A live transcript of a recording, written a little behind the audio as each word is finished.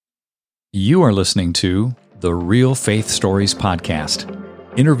You are listening to the Real Faith Stories podcast,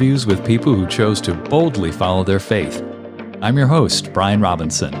 interviews with people who chose to boldly follow their faith. I'm your host, Brian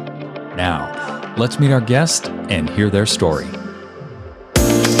Robinson. Now, let's meet our guest and hear their story.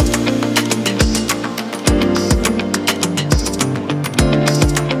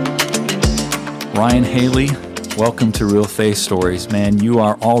 Ryan Haley, welcome to Real Faith Stories. Man, you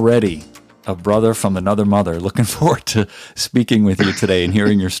are already a brother from another mother. Looking forward to speaking with you today and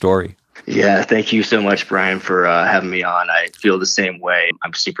hearing your story. Yeah, thank you so much, Brian, for having me on. I feel the same way.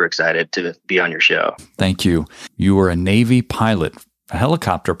 I'm super excited to be on your show. Thank you. You were a Navy pilot, a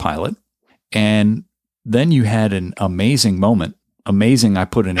helicopter pilot, and then you had an amazing moment. Amazing, I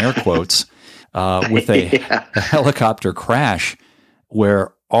put in air quotes, with a helicopter crash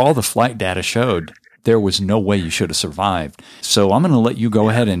where all the flight data showed there was no way you should have survived. So I'm going to let you go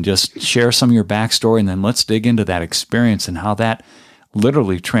ahead and just share some of your backstory, and then let's dig into that experience and how that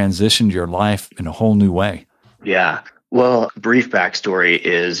literally transitioned your life in a whole new way. Yeah. Well, brief backstory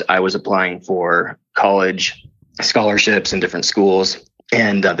is I was applying for college scholarships in different schools,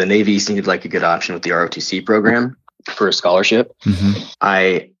 and the Navy seemed like a good option with the ROTC program for a scholarship. Mm-hmm.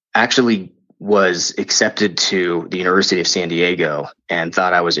 I actually was accepted to the University of San Diego and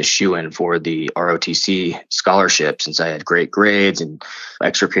thought I was a shoo-in for the ROTC scholarship since I had great grades and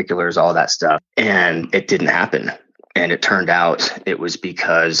extracurriculars, all that stuff. And it didn't happen. And it turned out it was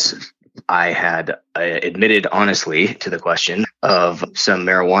because I had admitted honestly to the question of some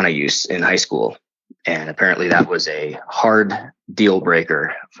marijuana use in high school. And apparently that was a hard deal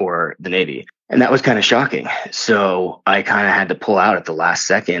breaker for the Navy. And that was kind of shocking. So I kind of had to pull out at the last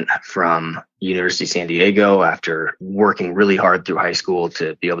second from University of San Diego after working really hard through high school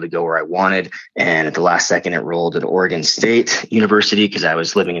to be able to go where I wanted. And at the last second, enrolled at Oregon State University because I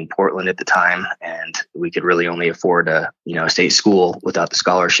was living in Portland at the time, and we could really only afford a state school without the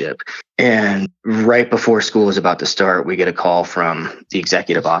scholarship. And right before school was about to start, we get a call from the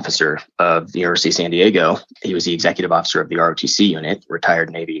executive officer of the University of San Diego. He was the executive officer of the ROTC unit,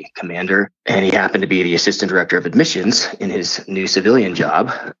 retired Navy commander. And he happened to be the assistant director of admissions in his new civilian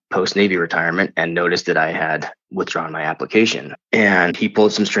job post-Navy retirement, and noticed that I had withdrawn my application. And he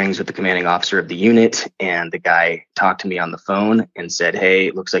pulled some strings with the commanding officer of the unit, and the guy talked to me on the phone and said, "Hey,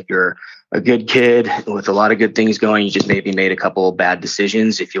 it looks like you're a good kid with a lot of good things going. You just maybe made a couple bad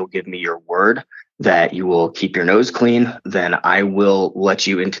decisions. If you'll give me your word that you will keep your nose clean, then I will let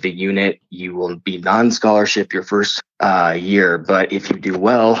you into the unit. You will be non-scholarship your first year. But if you do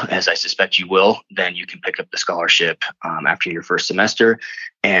well, as I suspect you will, then you can pick up the scholarship after your first semester,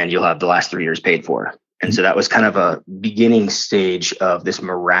 and you'll have the last 3 years paid for." And so that was kind of a beginning stage of this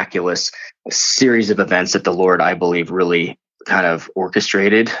miraculous series of events that the Lord, I believe, really kind of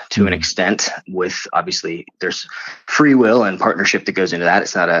orchestrated to an extent. With obviously there's free will and partnership that goes into that.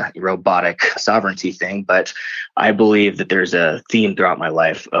 It's not a robotic sovereignty thing, but I believe that there's a theme throughout my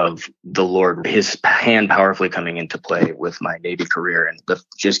life of the Lord, his hand powerfully coming into play with my Navy career, and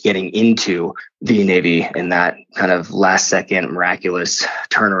just getting into the Navy, and that kind of last second miraculous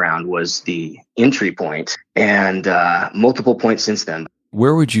turnaround was the entry point, and multiple points since then.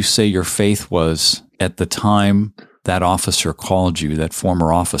 Where would you say your faith was at the time that officer called you, that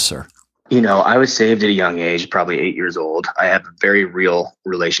former officer? I was saved at a young age, probably 8 years old. I have a very real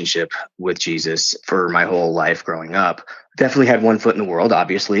relationship with Jesus for my whole life growing up. Definitely had one foot in the world,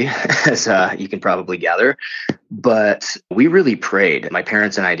 obviously, as you can probably gather. But we really prayed, my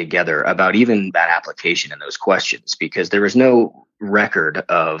parents and I together, about even that application and those questions, because there was no record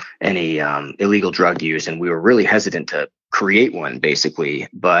of any illegal drug use, and we were really hesitant to create one, basically.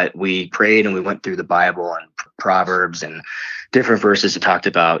 But we prayed, and we went through the Bible and Proverbs and different verses that talked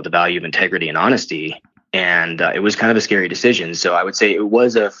about the value of integrity and honesty. And it was kind of a scary decision. So I would say it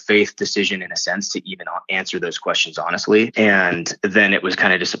was a faith decision in a sense to even answer those questions honestly. And then it was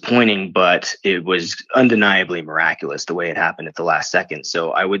kind of disappointing, but it was undeniably miraculous the way it happened at the last second.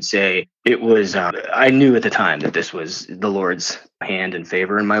 So I would say it was, I knew at the time that this was the Lord's hand and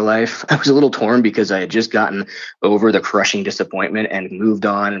favor in my life. I was a little torn because I had just gotten over the crushing disappointment and moved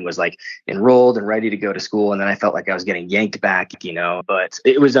on and was like enrolled and ready to go to school. And then I felt like I was getting yanked back, but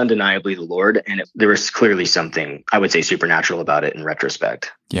it was undeniably the Lord. And there was clearly something, I would say, supernatural about it in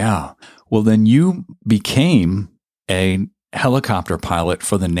retrospect. Yeah. Well, then you became a helicopter pilot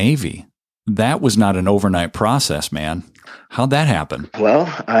for the Navy. That was not an overnight process, man. How'd that happen?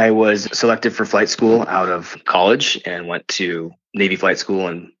 Well, I was selected for flight school out of college and went to Navy flight school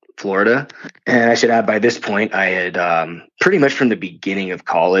in Florida. And I should add, by this point, I had pretty much from the beginning of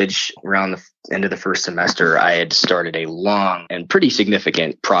college, around the end of the first semester, I had started a long and pretty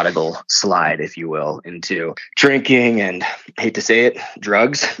significant prodigal slide, if you will, into drinking and, hate to say it,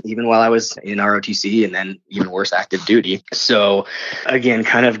 drugs, even while I was in ROTC, and then even worse, active duty. So again,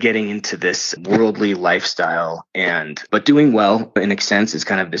 kind of getting into this worldly lifestyle, but doing well in a sense is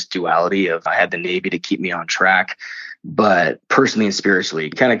kind of this duality of I had the Navy to keep me on track, but personally and spiritually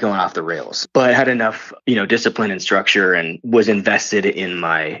kind of going off the rails. But I had enough, discipline and structure and was invested in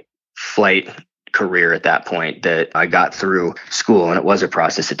my flight career at that point that I got through school. And it was a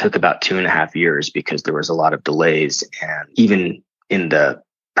process. It took about 2.5 years because there was a lot of delays. And even in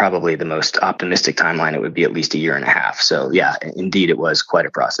probably the most optimistic timeline, it would be at least 1.5 years. So yeah, indeed, it was quite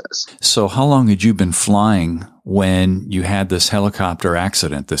a process. So how long had you been flying when you had this helicopter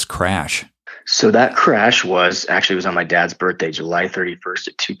accident, this crash? So that crash was on my dad's birthday, July 31st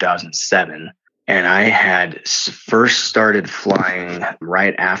of 2007. And I had first started flying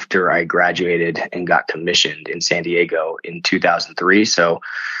right after I graduated and got commissioned in San Diego in 2003. So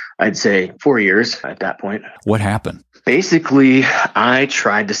I'd say 4 years at that point. What happened? Basically, I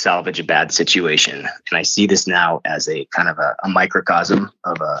tried to salvage a bad situation. And I see this now as a kind of a microcosm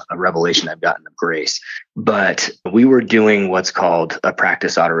of a revelation I've gotten of grace. But we were doing what's called a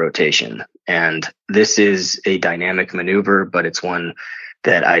practice auto rotation. And this is a dynamic maneuver, but it's one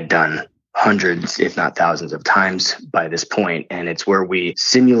that I'd done hundreds, if not thousands of times by this point. And it's where we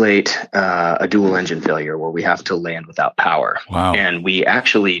simulate a dual engine failure where we have to land without power. Wow. And we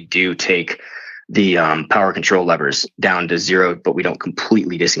actually do take the power control levers down to zero, but we don't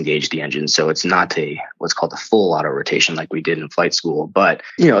completely disengage the engine. So it's not what's called a full auto rotation like we did in flight school. But,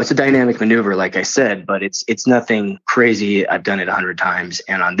 it's a dynamic maneuver, like I said, but it's nothing crazy. I've done it 100 times.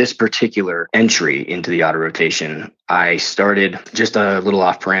 And on this particular entry into the auto rotation, I started just a little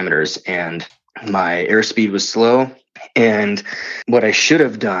off parameters and my airspeed was slow. And what I should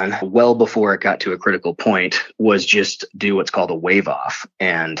have done well before it got to a critical point was just do what's called a wave off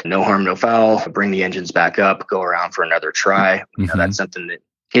and no harm, no foul, bring the engines back up, go around for another try. That's something that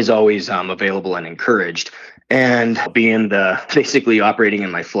is always available and encouraged. And being basically operating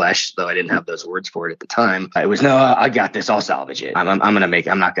in my flesh, though I didn't have those words for it at the time, it was, no, I got this. I'll salvage it.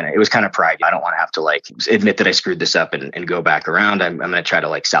 It was kind of pride. I don't want to have to admit that I screwed this up and go back around. I'm going to try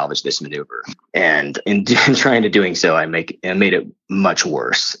to salvage this maneuver. And in trying to doing so, I made it much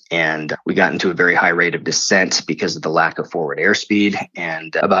worse. And we got into a very high rate of descent because of the lack of forward airspeed.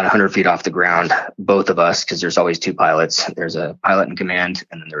 And about 100 feet off the ground, both of us, because there's always two pilots, there's a pilot in command,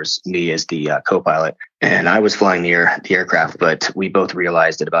 and then there's me as the co-pilot. And I was flying the aircraft, but we both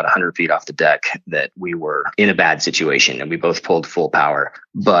realized at about 100 feet off the deck that we were in a bad situation and we both pulled full power,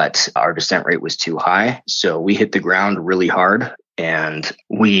 but our descent rate was too high. So we hit the ground really hard and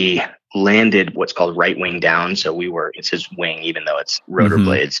we landed what's called right wing down. So it says wing, even though it's rotor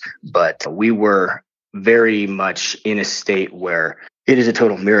blades, but we were very much in a state where it is a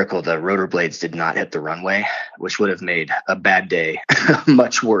total miracle the rotor blades did not hit the runway, which would have made a bad day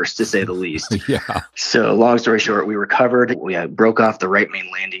much worse, to say the least. Yeah. So long story short, we recovered. We broke off the right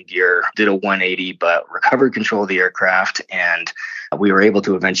main landing gear, did a 180, but recovered control of the aircraft. And we were able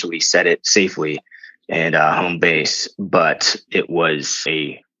to eventually set it safely at home base. But it was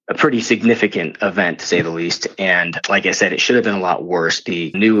a pretty significant event, to say the least. And like I said, it should have been a lot worse.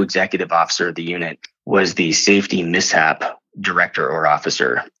 The new executive officer of the unit was the safety mishap director or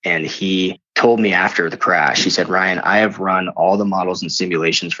officer. And he told me after the crash, he said, Ryan, I have run all the models and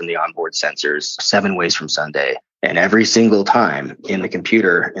simulations from the onboard sensors 7 ways from Sunday. And every single time in the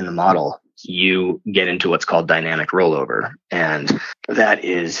computer, in the model, you get into what's called dynamic rollover. And that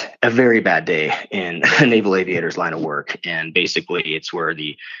is a very bad day in a naval aviator's line of work. And basically it's where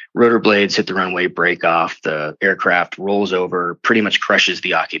the rotor blades hit the runway, break off, the aircraft rolls over, pretty much crushes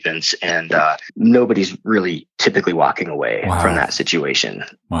the occupants. And nobody's really typically walking away from that situation.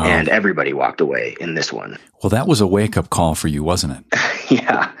 Wow. And everybody walked away in this one. Well, that was a wake-up call for you, wasn't it?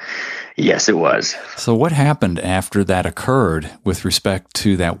 Yeah. Yes, it was. So what happened after that occurred with respect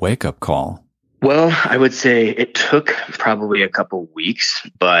to that wake-up call? Well, I would say it took probably a couple weeks,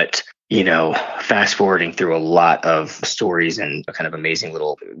 but, fast forwarding through a lot of stories and kind of amazing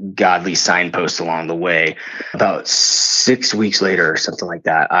little godly signposts along the way, about 6 weeks later or something like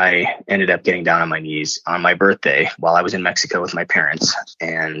that, I ended up getting down on my knees on my birthday while I was in Mexico with my parents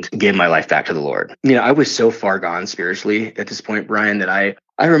and gave my life back to the Lord. I was so far gone spiritually at this point, Brian, that I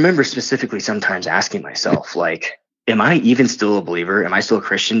remember specifically sometimes asking myself, am I even still a believer? Am I still a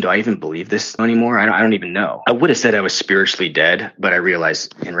Christian? Do I even believe this anymore? I don't even know. I would have said I was spiritually dead, but I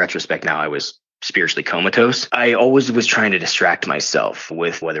realized in retrospect now I was spiritually comatose. I always was trying to distract myself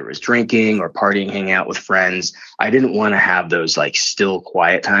with whether it was drinking or partying, hanging out with friends. I didn't want to have those like still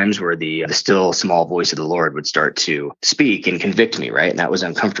quiet times where the still small voice of the Lord would start to speak and convict me, right? And that was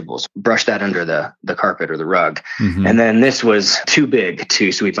uncomfortable. So brush that under the carpet or the rug. Mm-hmm. And then this was too big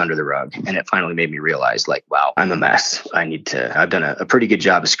to sweep under the rug. And it finally made me realize, like, wow, I'm a mess. I've done a pretty good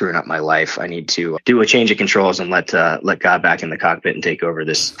job of screwing up my life. I need to do a change of controls and let God back in the cockpit and take over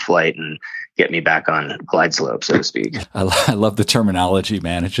this flight and get me back on glide slope, so to speak. I love the terminology,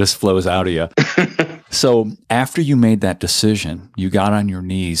 man. It just flows out of you. So after you made that decision, you got on your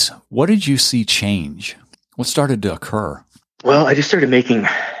knees. What did you see change? What started to occur? Well, I just started making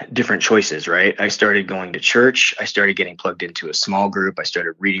different choices, right? I started going to church. I started getting plugged into a small group. I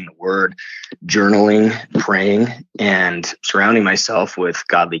started reading the word, journaling, praying, and surrounding myself with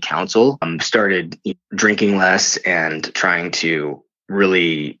godly counsel. Started drinking less and trying to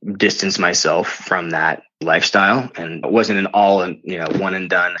really distance myself from that lifestyle. And it wasn't an all, one and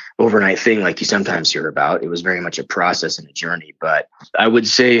done overnight thing like you sometimes hear about. It was very much a process and a journey. But I would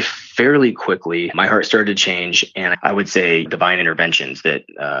say fairly quickly, my heart started to change. And I would say divine interventions that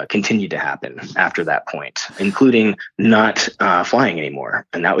continued to happen after that point, including not flying anymore.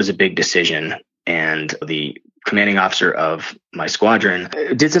 And that was a big decision. And the commanding officer of my squadron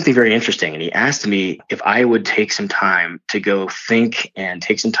did something very interesting. And he asked me if I would take some time to go think and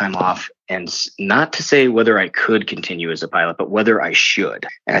take some time off, and not to say whether I could continue as a pilot, but whether I should.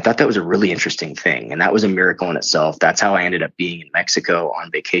 And I thought that was a really interesting thing. And that was a miracle in itself. That's how I ended up being in Mexico on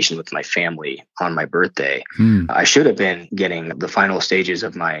vacation with my family on my birthday. I should have been getting the final stages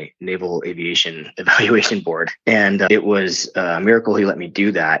of my Naval Aviation Evaluation Board. And it was a miracle he let me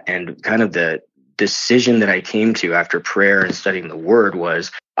do that. And kind of the decision that I came to after prayer and studying the word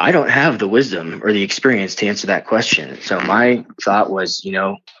was, I don't have the wisdom or the experience to answer that question. So my thought was,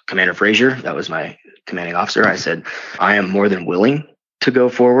 Commander Frazier, that was my commanding officer. I said, I am more than willing to go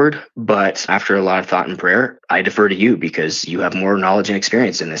forward, but after a lot of thought and prayer, I defer to you because you have more knowledge and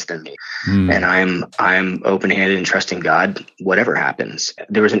experience in this than me. And I'm open-handed and trusting God, whatever happens.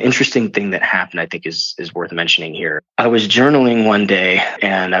 There was an interesting thing that happened, I think is worth mentioning here. I was journaling one day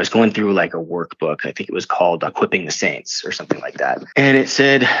and I was going through like a workbook. I think it was called Equipping the Saints or something like that. And it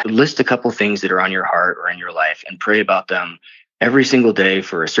said, list a couple things that are on your heart or in your life and pray about them every single day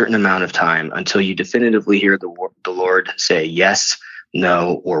for a certain amount of time until you definitively hear the Lord say yes,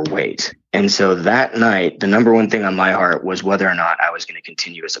 no, or wait. And so that night, the number one thing on my heart was whether or not I was going to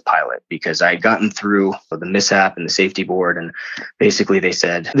continue as a pilot, because I had gotten through the mishap and the safety board. And basically they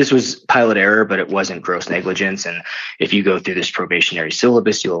said this was pilot error, but it wasn't gross negligence. And if you go through this probationary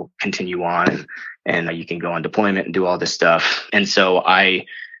syllabus, you'll continue on and you can go on deployment and do all this stuff. And so I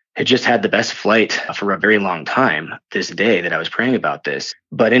had just had the best flight for a very long time this day that I was praying about this.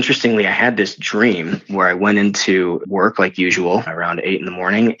 But interestingly, I had this dream where I went into work like usual around 8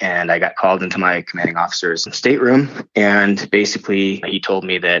 a.m. and I got called into my commanding officer's stateroom. And basically he told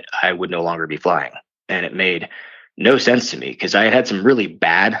me that I would no longer be flying. And it made no sense to me because I had some really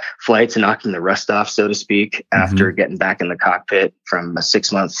bad flights and knocking the rust off, so to speak, after getting back in the cockpit from a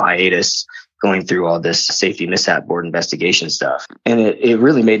 6-month hiatus, going through all this safety mishap board investigation stuff. And it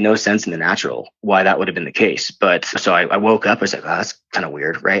really made no sense in the natural why that would have been the case. But so I woke up, I was like, oh, that's kind of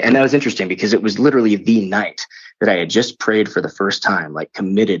weird, right? And that was interesting because it was literally the night that I had just prayed for the first time, like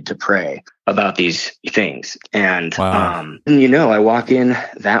committed to pray about these things. And, wow. I walk in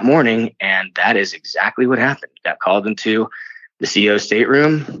that morning and that is exactly what happened. Got called into the CEO's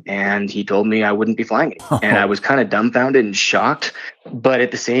stateroom and he told me I wouldn't be flying it. And I was kind of dumbfounded and shocked. But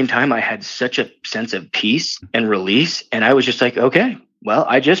at the same time, I had such a sense of peace and release. And I was just like, okay, well,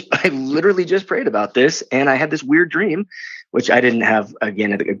 I literally just prayed about this. And I had this weird dream, which I didn't have,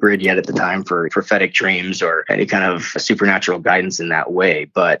 again, a grid yet at the time for prophetic dreams or any kind of supernatural guidance in that way.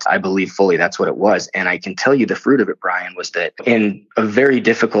 But I believe fully that's what it was. And I can tell you the fruit of it, Brian, was that in a very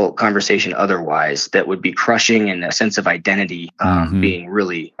difficult conversation otherwise that would be crushing and a sense of identity being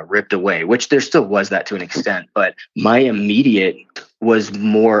really ripped away, which there still was that to an extent. But my immediate was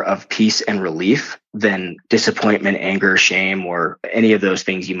more of peace and relief than disappointment, anger, shame, or any of those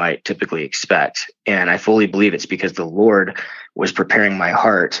things you might typically expect. And I fully believe it's because the Lord was preparing my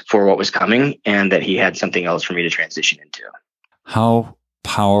heart for what was coming and that he had something else for me to transition into. How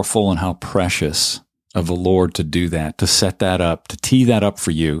powerful and how precious of the Lord to do that, to set that up, to tee that up for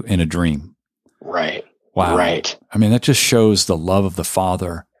you in a dream. Right. Wow. Right. I mean, that just shows the love of the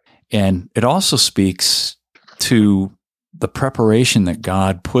Father. And it also speaks to the preparation that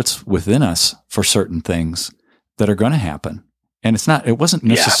God puts within us for certain things that are going to happen. And it wasn't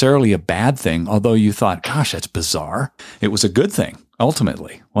necessarily a bad thing, although you thought, gosh, that's bizarre. It was a good thing,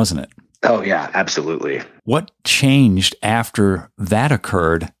 ultimately, wasn't it? Oh, yeah, absolutely. What changed after that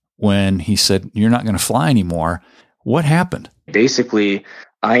occurred when he said, you're not going to fly anymore? What happened? Basically,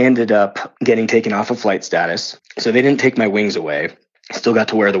 I ended up getting taken off of flight status. So they didn't take my wings away. I still got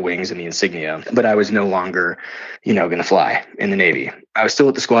to wear the wings and the insignia, but I was no longer, going to fly in the Navy. I was still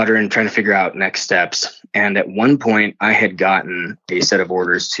at the squadron trying to figure out next steps. And at one point, I had gotten a set of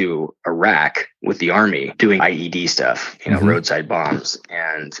orders to Iraq with the Army doing IED stuff, roadside bombs.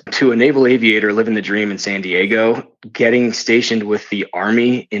 And to a naval aviator living the dream in San Diego, getting stationed with the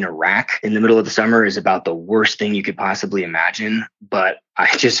Army in Iraq in the middle of the summer is about the worst thing you could possibly imagine. But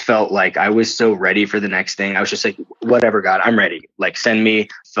I just felt like I was so ready for the next thing. I was just like, whatever, God, I'm ready. Like, send me.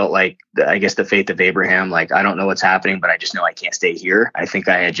 Felt like, I guess, the faith of Abraham. Like, I don't know what's happening, but I just know I can't stay here. I think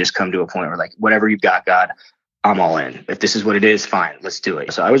I had just come to a point where, like, whatever you've got, God, I'm all in. If this is what it is, fine, let's do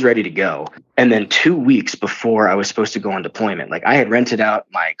it. So I was ready to go. And then 2 weeks before I was supposed to go on deployment, like, I had rented out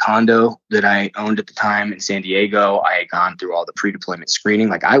my condo that I owned at the time in San Diego. I had gone through all the pre-deployment screening.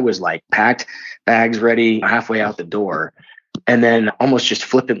 Like, I was like packed, bags ready, halfway out the door. And then almost just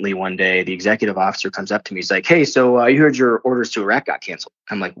flippantly one day, the executive officer comes up to me. He's like, hey, so you heard your orders to Iraq got canceled.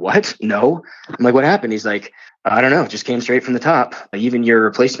 I'm like, what? No. I'm like, what happened? He's like, I don't know. It just came straight from the top. Even your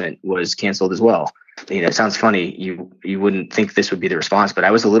replacement was canceled as well. It sounds funny. You wouldn't think this would be the response, but I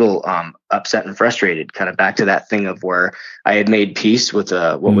was a little upset and frustrated, kind of back to that thing of where I had made peace with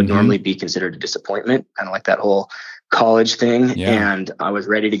what would normally be considered a disappointment, kind of like that whole college thing. Yeah. And I was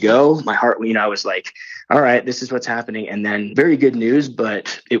ready to go. My heart, I was like, all right, this is what's happening. And then very good news,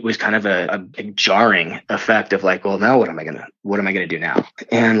 but it was kind of a jarring effect of like, well, now what am I going to do now?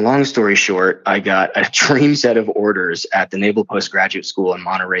 And long story short, I got a dream set of orders at the Naval Postgraduate School in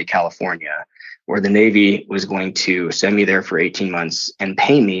Monterey, California, where the Navy was going to send me there for 18 months and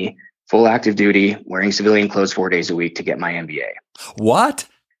pay me full active duty, wearing civilian clothes 4 days a week to get my MBA. What?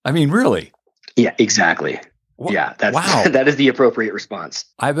 I mean, really? Yeah, exactly. What? Yeah, wow. That is the appropriate response.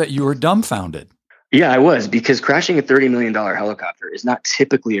 I bet you were dumbfounded. Yeah, I was, because crashing a $30 million helicopter is not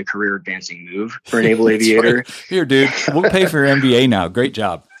typically a career advancing move for a naval aviator. Right. Here, dude, we'll pay for your MBA now. Great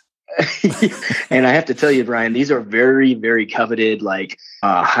job. And I have to tell you, Brian, these are very, very coveted, like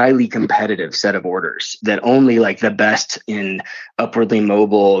highly competitive set of orders that only like the best in upwardly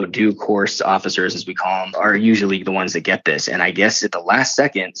mobile due course officers, as we call them, are usually the ones that get this. And I guess at the last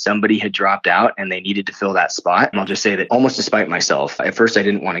second, somebody had dropped out and they needed to fill that spot. And I'll just say that almost despite myself, at first I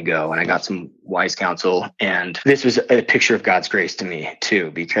didn't want to go, and I got some wise counsel. And this was a picture of God's grace to me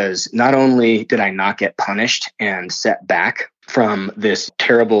too, because not only did I not get punished and set back from this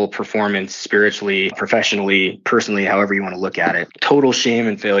terrible performance spiritually, professionally, personally, however you want to look at it, total shame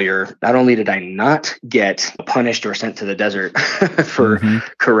and failure. Not only did I not get punished or sent to the desert for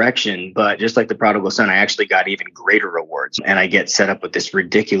correction, but just like the prodigal son, I actually got even greater rewards. And I get set up with this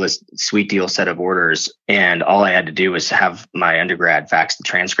ridiculous sweet deal set of orders. And all I had to do was have my undergrad fax the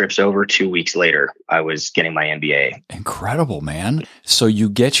transcripts over. 2 weeks later, I was getting my MBA. Incredible, man. So you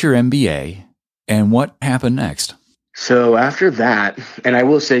get your MBA, and what happened next? So after that, and I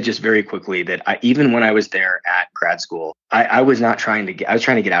will say just very quickly that even when I was there at grad school, I was trying to get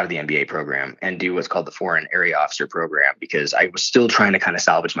out of the MBA program and do what's called the Foreign Area Officer program, because I was still trying to kind of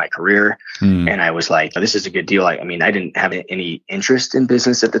salvage my career. And I was like, this is a good deal. I mean, I didn't have any interest in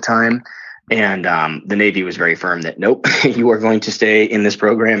business at the time. And the Navy was very firm that, nope, you are going to stay in this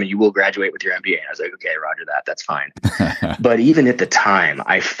program and you will graduate with your MBA. And I was like, okay, roger that. That's fine. But even at the time,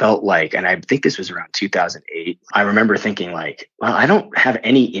 I felt like, and I think this was around 2008, I remember thinking like, well, I don't have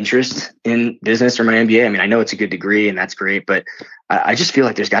any interest in business or my MBA. I mean, I know it's a good degree and that's great, but I just feel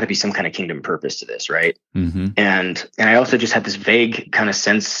like there's got to be some kind of kingdom purpose to this, right? And I also just had this vague kind of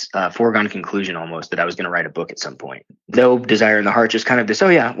sense, foregone conclusion almost, that I was going to write a book at some point. No desire in the heart, just kind of this, oh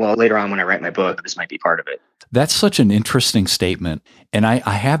yeah, well, later on when I write my book, this might be part of it. That's such an interesting statement. And I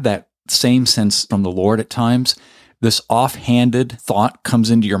have that same sense from the Lord at times. This offhanded thought comes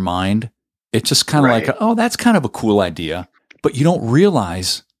into your mind. It's just kind of like, oh, that's kind of a cool idea. But you don't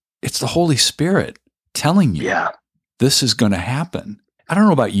realize it's the Holy Spirit telling you. Yeah. This is going to happen. I don't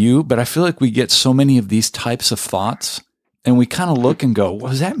know about you, but I feel like we get so many of these types of thoughts and we kind of look and go,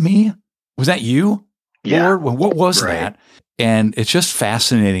 was that me? Was that you? Yeah. Lord, what was that? And it's just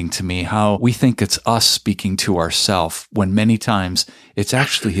fascinating to me how we think it's us speaking to ourselves when many times it's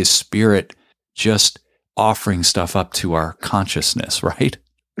actually His Spirit just offering stuff up to our consciousness, right?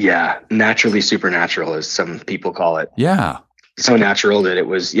 Yeah. Naturally supernatural, as some people call it. Yeah. So natural that it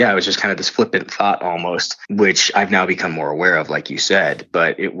was just kind of this flippant thought almost, which I've now become more aware of, like you said.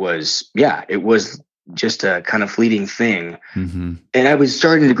 But it was just a kind of fleeting thing. Mm-hmm. And I was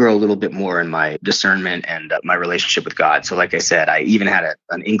starting to grow a little bit more in my discernment and my relationship with God. So like I said, I even had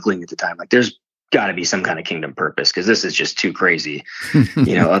an inkling at the time, like there's got to be some kind of kingdom purpose because this is just too crazy,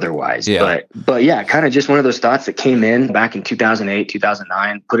 otherwise. Yeah. But yeah, kind of just one of those thoughts that came in back in 2008,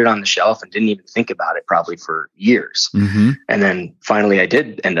 2009, put it on the shelf and didn't even think about it probably for years. Mm-hmm. And then finally I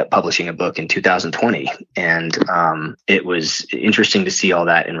did end up publishing a book in 2020. And it was interesting to see all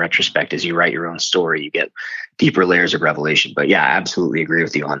that in retrospect. As you write your own story, you get deeper layers of revelation. But yeah, I absolutely agree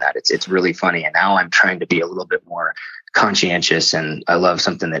with you on that. It's really funny. And now I'm trying to be a little bit more conscientious. And I love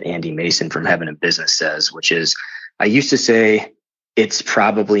something that Andy Mason from Heaven and Business says, which is, I used to say, it's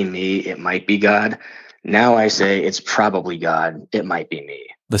probably me, it might be God. Now I say, it's probably God, it might be me.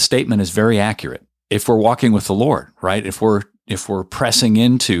 The statement is very accurate. If we're walking with the Lord, right? If we're pressing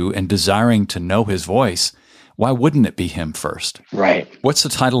into and desiring to know his voice, why wouldn't it be him first? Right. What's the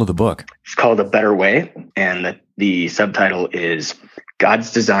title of the book? It's called A Better Way. And the subtitle is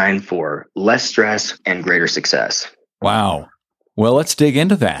God's Design for Less Stress and Greater Success. Wow. Well, let's dig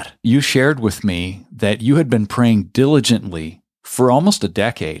into that. You shared with me that you had been praying diligently for almost a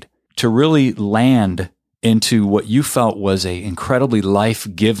decade to really land into what you felt was an incredibly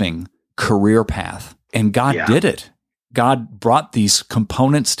life-giving career path. And God did it. God brought these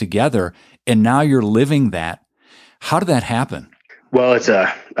components together, and now you're living that. How did that happen? Well, it's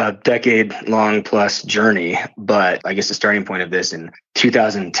a decade-long plus journey, but I guess the starting point of this in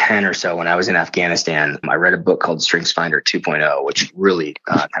 2010 or so, when I was in Afghanistan, I read a book called StrengthsFinder 2.0, which really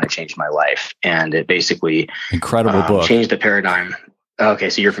kind of changed my life. And it basically incredible book. Changed the paradigm. Okay,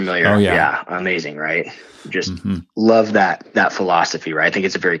 so you're familiar. Oh, yeah. Yeah, amazing, right? Just love that philosophy, right? I think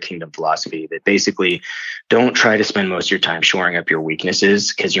it's a very kingdom philosophy that basically don't try to spend most of your time shoring up your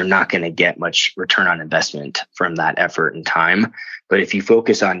weaknesses because you're not going to get much return on investment from that effort and time. But if you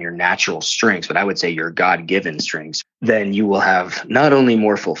focus on your natural strengths, what I would say your God-given strengths, then you will have not only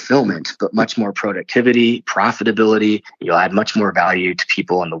more fulfillment, but much more productivity, profitability. You'll add much more value to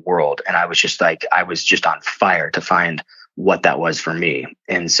people in the world. And I was just on fire to find what that was for me.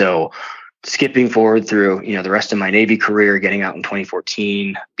 And so skipping forward through, the rest of my Navy career, getting out in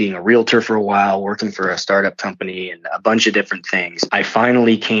 2014, being a realtor for a while, working for a startup company and a bunch of different things. I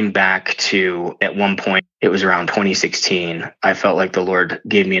finally came back to, at one point, it was around 2016, I felt like the Lord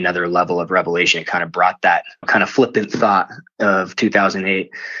gave me another level of revelation. It kind of brought that kind of flippant thought of 2008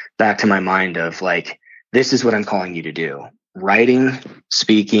 back to my mind of like, this is what I'm calling you to do. Writing,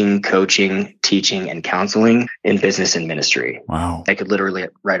 speaking, coaching, teaching, and counseling in business and ministry. Wow. I could literally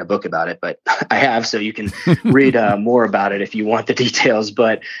write a book about it, but I have, so you can read more about it if you want the details.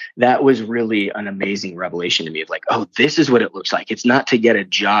 But that was really an amazing revelation to me of like, oh, this is what it looks like. It's not to get a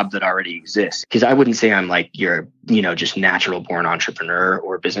job that already exists. Because I wouldn't say I'm like your, just natural born entrepreneur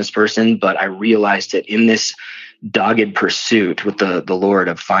or business person, but I realized that in this dogged pursuit with the Lord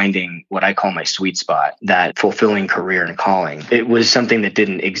of finding what I call my sweet spot, that fulfilling career and calling, it was something that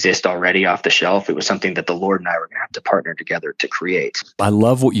didn't exist already off the shelf. It was something that the Lord and I were going to have to partner together to create. I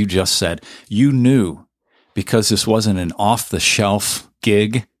love what you just said. You knew, because this wasn't an off-the-shelf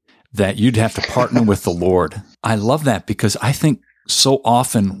gig, that you'd have to partner with the Lord. I love that because I think so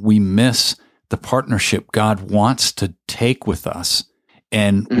often we miss the partnership God wants to take with us,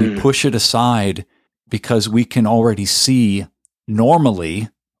 and we push it aside because we can already see normally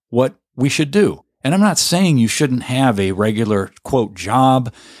what we should do. And I'm not saying you shouldn't have a regular, quote,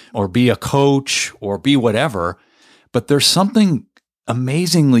 job or be a coach or be whatever, but there's something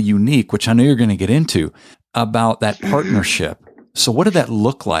amazingly unique, which I know you're going to get into, about that partnership. So what did that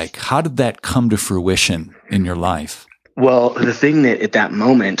look like? How did that come to fruition in your life? Well, the thing that at that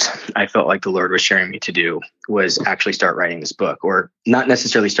moment I felt like the Lord was sharing me to do was actually start writing this book, or not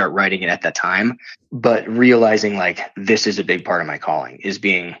necessarily start writing it at that time, but realizing like this is a big part of my calling, is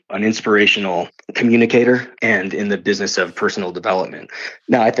being an inspirational communicator and in the business of personal development.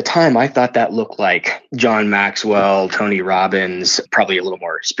 Now, at the time, I thought that looked like John Maxwell, Tony Robbins, probably a little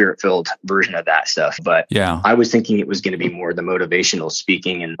more spirit-filled version of that stuff. But yeah, I was thinking it was going to be more the motivational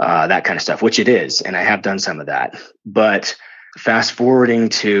speaking and that kind of stuff, which it is. And I have done some of that. But fast forwarding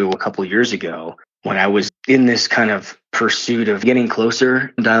to a couple of years ago, when I was in this kind of pursuit of getting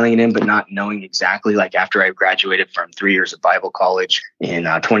closer, dialing it in, but not knowing exactly, like after I graduated from 3 years of Bible college in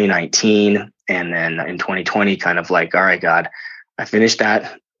 2019, and then in 2020, kind of like, all right, God, I finished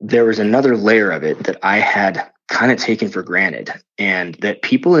that. There was another layer of it that I had kind of taken for granted and that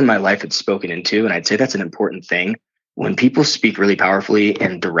people in my life had spoken into. And I'd say that's an important thing, when people speak really powerfully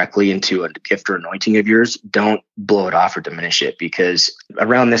and directly into a gift or anointing of yours, don't blow it off or diminish it. Because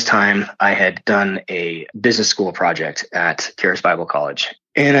around this time, I had done a business school project at Charis Bible College.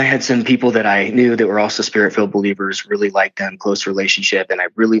 And I had some people that I knew that were also Spirit-filled believers, really liked them, close relationship, and I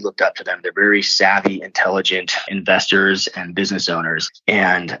really looked up to them. They're very savvy, intelligent investors and business owners.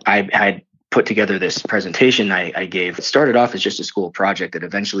 And I had put together this presentation I gave. It started off as just a school project that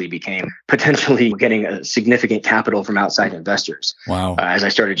eventually became potentially getting a significant capital from outside investors. Wow. As I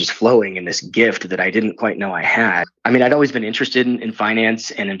started just flowing in this gift that I didn't quite know I had. I mean, I'd always been interested in finance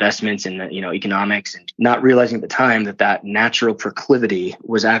and investments and, economics, and not realizing at the time that natural proclivity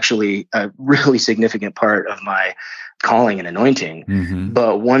was actually a really significant part of my calling and anointing. Mm-hmm.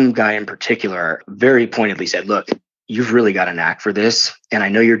 But one guy in particular very pointedly said, look, you've really got a knack for this. And I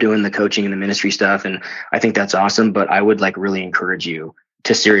know you're doing the coaching and the ministry stuff, and I think that's awesome, but I would really encourage you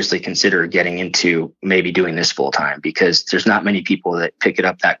to seriously consider getting into maybe doing this full time, because there's not many people that pick it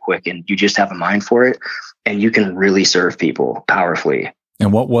up that quick, and you just have a mind for it and you can really serve people powerfully.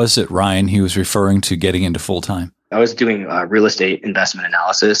 And what was it, Ryan, he was referring to getting into full time? I was doing real estate investment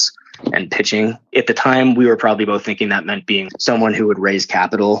analysis and pitching. At the time, we were probably both thinking that meant being someone who would raise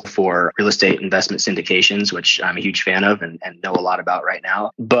capital for real estate investment syndications, which I'm a huge fan of and know a lot about right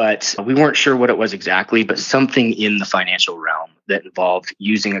now. But we weren't sure what it was exactly, but something in the financial realm that involved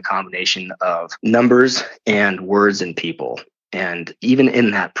using a combination of numbers and words and people. And even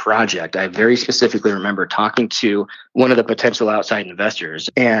in that project, I very specifically remember talking to one of the potential outside investors.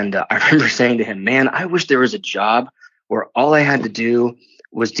 And I remember saying to him, man, I wish there was a job where all I had to do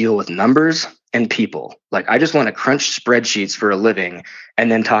was deal with numbers and people. Like, I just want to crunch spreadsheets for a living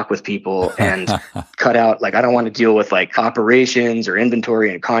and then talk with people and cut out, I don't want to deal with operations or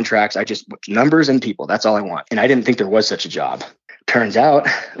inventory and contracts. I just numbers and people. That's all I want. And I didn't think there was such a job. Turns out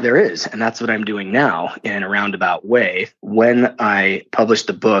there is. And that's what I'm doing now in a roundabout way. When I published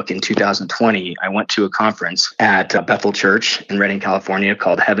the book in 2020, I went to a conference at Bethel Church in Redding, California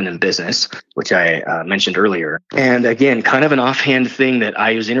called Heaven in Business, which I mentioned earlier. And again, kind of an offhand thing that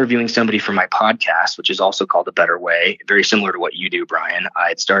I was interviewing somebody for my podcast, which is also called A Better Way, very similar to what you do, Brian. I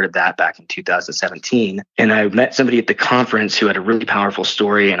had started that back in 2017. And I met somebody at the conference who had a really powerful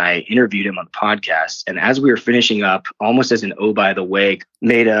story, and I interviewed him on the podcast. And as we were finishing up, almost as an oh, by the way,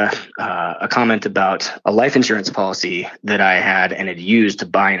 made a comment about a life insurance policy that I had and had used to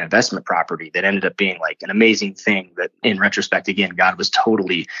buy an investment property that ended up being an amazing thing that in retrospect, again, God was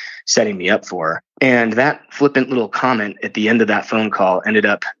totally setting me up for. And that flippant little comment at the end of that phone call ended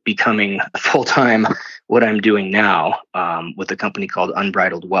up becoming full-time what I'm doing now with a company called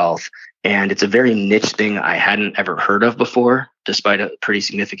Unbridled Wealth. And it's a very niche thing I hadn't ever heard of before, despite a pretty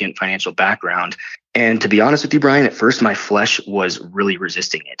significant financial background. And to be honest with you, Brian, at first my flesh was really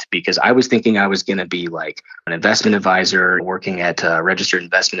resisting it because I was thinking I was going to be an investment advisor working at Registered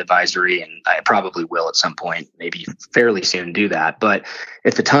Investment Advisory, and I probably will at some point, maybe fairly soon do that. But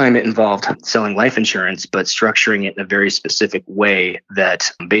at the time, it involved selling life insurance, but structuring it in a very specific way that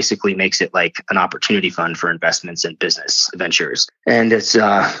basically makes it like an opportunity fund for investments and business ventures. And it's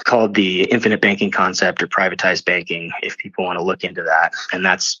called the infinite banking concept or privatized banking, if people want to look into that. And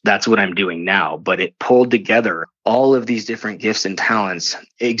that's what I'm doing now. But it pulled together all of these different gifts and talents.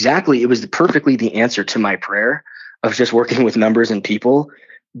 Exactly. It was perfectly the answer to my prayer of just working with numbers and people.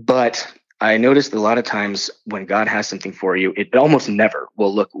 But I noticed a lot of times when God has something for you, it almost never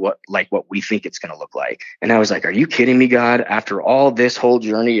will look like what we think it's going to look like. And I was like, are you kidding me, God? After all this whole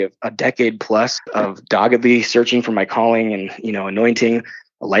journey of a decade plus of doggedly searching for my calling and, anointing,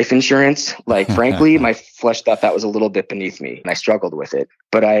 life insurance, frankly, my flesh thought that was a little bit beneath me and I struggled with it.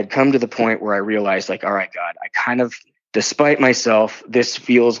 But I had come to the point where I realized all right, God, I kind of, despite myself, this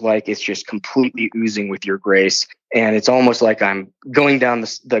feels like it's just completely oozing with your grace. And it's almost like I'm going down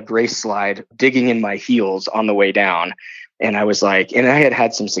the grace slide, digging in my heels on the way down. And I was and I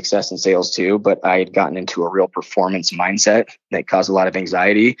had some success in sales too, but I had gotten into a real performance mindset that caused a lot of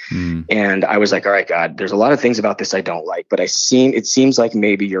anxiety. And I was all right, God, there's a lot of things about this I don't like, but it seems like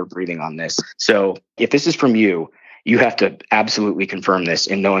maybe you're breathing on this. So if this is from you, you have to absolutely confirm this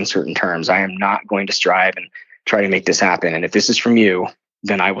in no uncertain terms. I am not going to strive and try to make this happen. And if this is from you,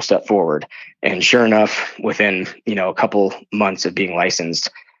 then I will step forward. And sure enough, within, a couple months of being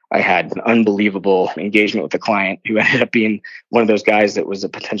licensed, I had an unbelievable engagement with a client who ended up being one of those guys that was a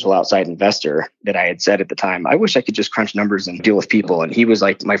potential outside investor that I had said at the time, I wish I could just crunch numbers and deal with people. And he was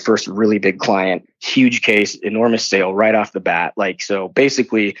my first really big client, huge case, enormous sale right off the bat. So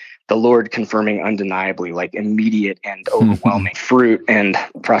basically the Lord confirming undeniably, like immediate and overwhelming fruit and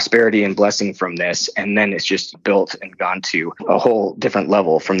prosperity and blessing from this. And then it's just built and gone to a whole different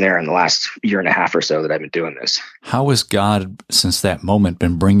level from there in the last year and a half or so that I've been doing this. How has God, since that moment,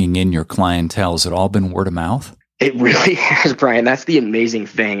 been bringing in your clientele? Has it all been word of mouth? It really has, Brian. That's the amazing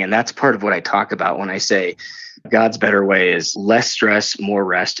thing. And that's part of what I talk about when I say God's better way is less stress, more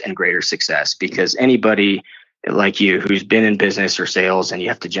rest, and greater success. Because anybody like you who's been in business or sales and you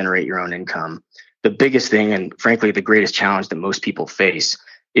have to generate your own income, the biggest thing, and frankly, the greatest challenge that most people face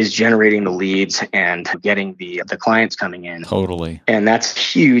is generating the leads and getting the clients coming in. Totally. And that's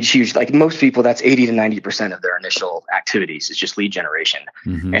huge. Like most people, that's 80 to 90% of their initial activities is just lead generation.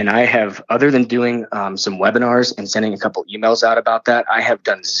 Mm-hmm. And I have, other than doing some webinars and sending a couple emails out about that, I have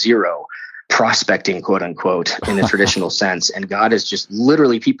done zero prospecting, quote unquote, in the traditional sense. And God is just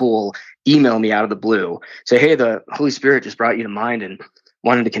literally, people will email me out of the blue, say, hey, the Holy Spirit just brought you to mind and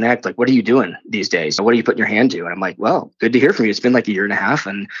wanted to connect. Like, what are you doing these days? What are you putting your hand to? And I'm like, well, good to hear from you. It's been like a year and a half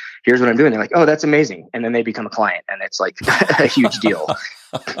and here's what I'm doing. They're like, oh, that's amazing. And then they become a client and it's like a huge deal.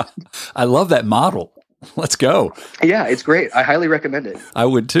 I love that model. Let's go. Yeah, it's great. I highly recommend it. I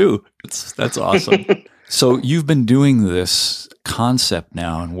would too. That's awesome. So you've been doing this concept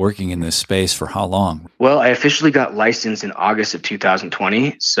now and working in this space for how long? Well, I officially got licensed in August of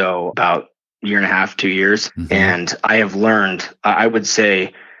 2020. So about a year and a half, 2 years. Mm-hmm. And I have learned, I would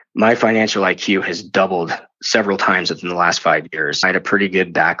say my financial IQ has doubled several times within the last 5 years. I had a pretty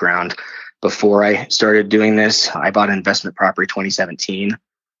good background before I started doing this. I bought an investment property 2017.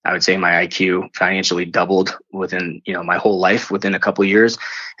 I would say my IQ financially doubled within, my whole life within a couple of years.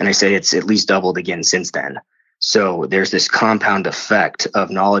 And I say it's at least doubled again since then. So there's this compound effect of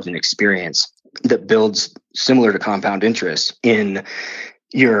knowledge and experience that builds similar to compound interest in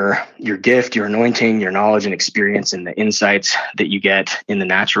your gift, your anointing, your knowledge and experience, and the insights that you get in the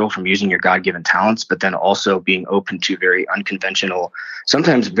natural from using your God-given talents, but then also being open to very unconventional,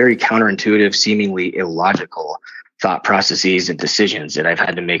 sometimes very counterintuitive, seemingly illogical thought processes and decisions that I've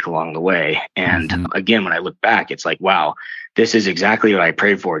had to make along the way. And again, when I look back, it's like, wow, this is exactly what I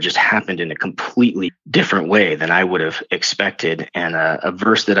prayed for. It just happened in a completely different way than I would have expected. And a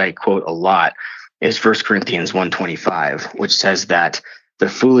verse that I quote a lot is 1 Corinthians 1:25, which says that the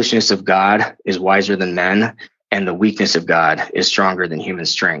foolishness of God is wiser than men, and the weakness of God is stronger than human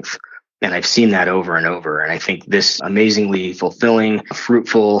strength. And I've seen that over and over. And I think this amazingly fulfilling,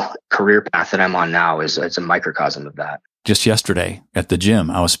 fruitful career path that I'm on now it's a microcosm of that. Just yesterday at the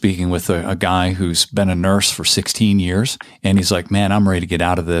gym, I was speaking with a guy who's been a nurse for 16 years. And he's like, man, I'm ready to get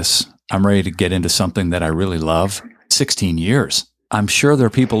out of this. I'm ready to get into something that I really love. 16 years. I'm sure there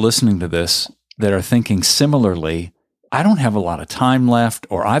are people listening to this that are thinking similarly. I don't have a lot of time left,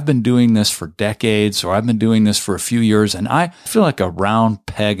 or I've been doing this for decades, or I've been doing this for a few years, and I feel like a round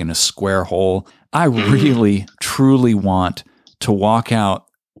peg in a square hole. I really, truly want to walk out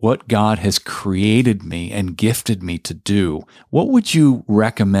what God has created me and gifted me to do. What would you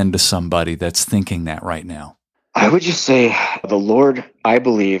recommend to somebody that's thinking that right now? I would just say the Lord, I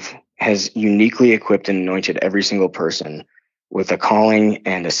believe, has uniquely equipped and anointed every single person with a calling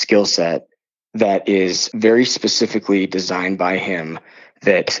and a skill set that is very specifically designed by Him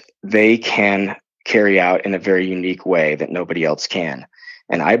that they can carry out in a very unique way that nobody else can.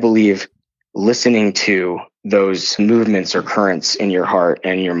 And I believe listening to those movements or currents in your heart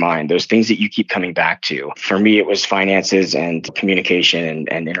and your mind, those things that you keep coming back to. For me, it was finances and communication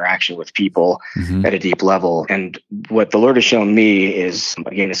and interaction with people at a deep level. And what the Lord has shown me is,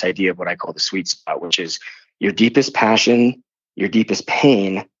 again, this idea of what I call the sweet spot, which is your deepest passion, your deepest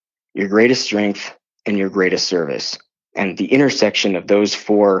pain, your greatest strength, and your greatest service. And the intersection of those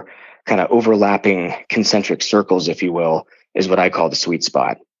four kind of overlapping concentric circles, if you will, is what I call the sweet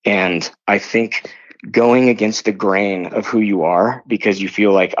spot. And I think going against the grain of who you are because you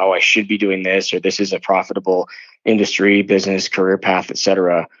feel like, oh, I should be doing this, or this is a profitable industry, business, career path,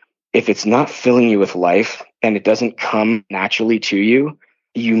 etc. If it's not filling you with life and it doesn't come naturally to you,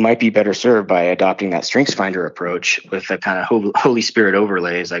 you might be better served by adopting that StrengthsFinder approach with a kind of Holy Spirit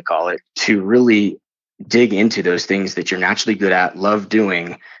overlay, as I call it, to really dig into those things that you're naturally good at, love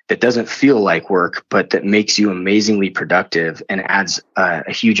doing, that doesn't feel like work, but that makes you amazingly productive and adds a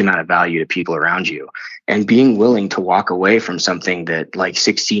huge amount of value to people around you. And being willing to walk away from something that like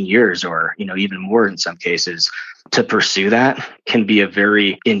 16 years or, even more in some cases, to pursue that can be a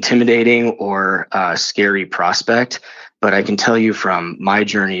very intimidating or scary prospect. But I can tell you from my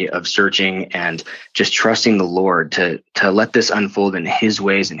journey of searching and just trusting the Lord to let this unfold in His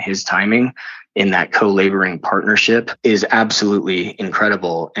ways and His timing, in that co-laboring partnership, is absolutely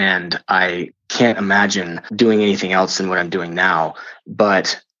incredible. And I can't imagine doing anything else than what I'm doing now.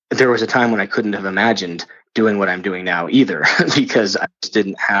 But there was a time when I couldn't have imagined doing what I'm doing now either, because I just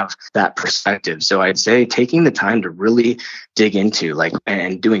didn't have that perspective. So I'd say taking the time to really dig into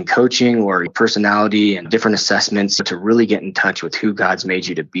and doing coaching or personality and different assessments to really get in touch with who God's made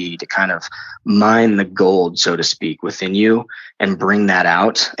you to be, to kind of mine the gold, so to speak, within you and bring that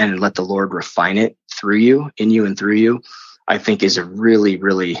out and let the Lord refine it through you, in you and through you, I think is a really,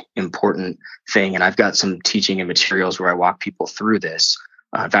 really important thing. And I've got some teaching and materials where I walk people through this.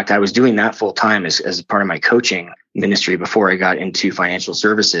 In fact, I was doing that full time as part of my coaching ministry before I got into financial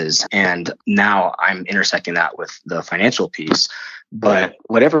services. And now I'm intersecting that with the financial piece. But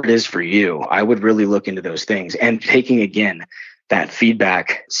whatever it is for you, I would really look into those things and taking, again, that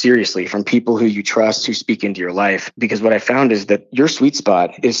feedback seriously from people who you trust, who speak into your life. Because what I found is that your sweet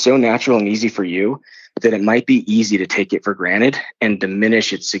spot is so natural and easy for you that it might be easy to take it for granted and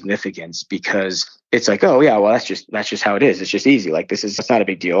diminish its significance, because it's like, oh yeah, well, that's just how it is. It's just easy. Like it's not a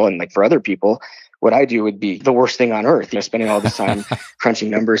big deal. And like for other people, what I do would be the worst thing on earth, spending all this time crunching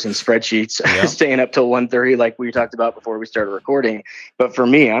numbers and spreadsheets, yep. Staying up till 1:30, like we talked about before we started recording. But for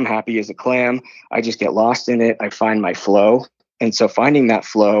me, I'm happy as a clam. I just get lost in it. I find my flow. And so finding that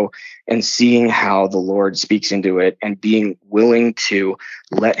flow and seeing how the Lord speaks into it and being willing to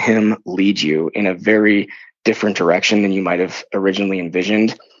let him lead you in a very different direction than you might have originally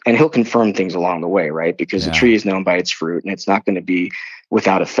envisioned. And he'll confirm things along the way, right? Because the tree is known by its fruit, and it's not going to be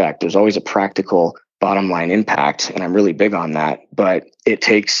without effect. There's always a practical bottom line impact. And I'm really big on that, but it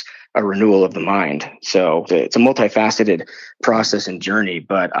takes a renewal of the mind. So it's a multifaceted process and journey,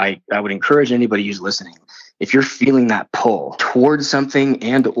 but I would encourage anybody who's listening, if you're feeling that pull towards something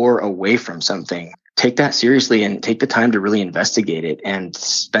and or away from something, take that seriously and take the time to really investigate it and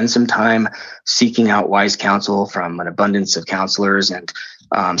spend some time seeking out wise counsel from an abundance of counselors, and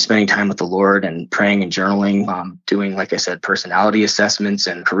spending time with the Lord and praying and journaling, doing, like I said, personality assessments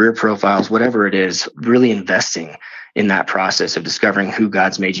and career profiles, whatever it is, really investing in that process of discovering who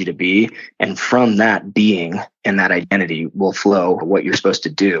God's made you to be. And from that being and that identity will flow what you're supposed to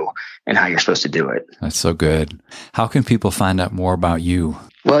do and how you're supposed to do it. That's so good. How can people find out more about you?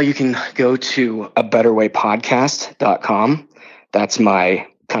 Well, you can go to abetterwaypodcast.com. That's my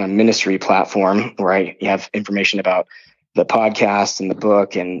kind of ministry platform where I have information about the podcast and the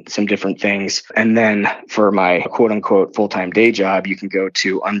book and some different things. And then for my quote unquote full-time day job, you can go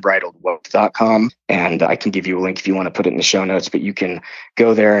to unbridledwealth.com, and I can give you a link if you want to put it in the show notes, but you can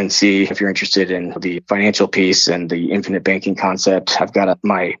go there and see if you're interested in the financial piece and the infinite banking concept. I've got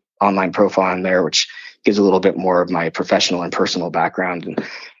my online profile on there, which gives a little bit more of my professional and personal background. And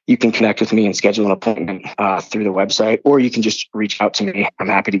you can connect with me and schedule an appointment through the website, or you can just reach out to me. I'm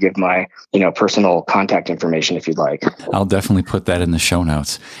happy to give my, personal contact information if you'd like. I'll definitely put that in the show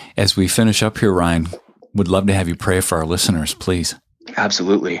notes. As we finish up here, Ryan, would love to have you pray for our listeners, please.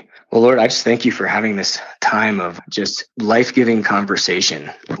 Absolutely. Well, Lord, I just thank you for having this time of just life-giving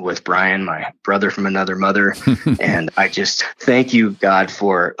conversation with Brian, my brother from another mother. And I just thank you, God,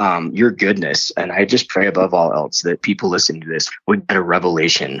 for your goodness. And I just pray above all else that people listening to this would get a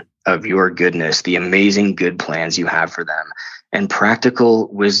revelation of your goodness, the amazing good plans you have for them, and practical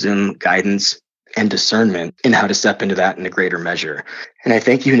wisdom, guidance, and discernment in how to step into that in a greater measure. And I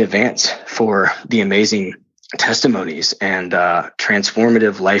thank you in advance for the amazing testimonies and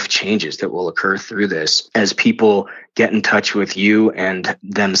transformative life changes that will occur through this as people get in touch with you and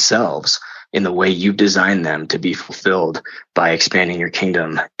themselves in the way you've designed them to be fulfilled by expanding your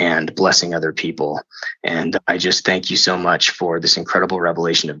kingdom and blessing other people. And I just thank you so much for this incredible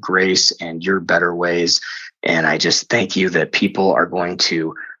revelation of grace and your better ways. And I just thank you that people are going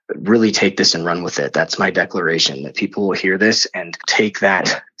to really take this and run with it. That's my declaration, that people will hear this and take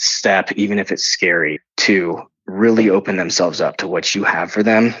that step, even if it's scary, to really open themselves up to what you have for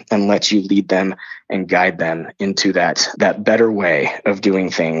them and let you lead them and guide them into that better way of doing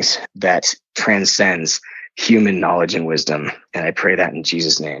things that transcends human knowledge and wisdom. And I pray that in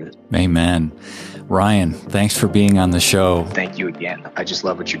Jesus' name. Amen. Ryan, thanks for being on the show. Thank you again. I just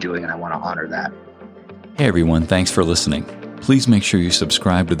love what you're doing, and I want to honor that. Hey everyone, thanks for listening. Please make sure you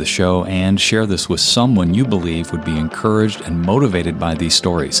subscribe to the show and share this with someone you believe would be encouraged and motivated by these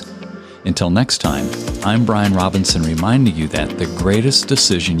stories. Until next time, I'm Brian Robinson, reminding you that the greatest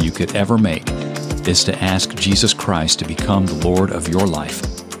decision you could ever make is to ask Jesus Christ to become the Lord of your life.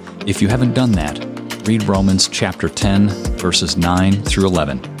 If you haven't done that, read Romans chapter 10, verses 9 through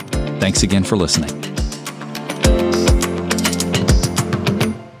 11. Thanks again for listening.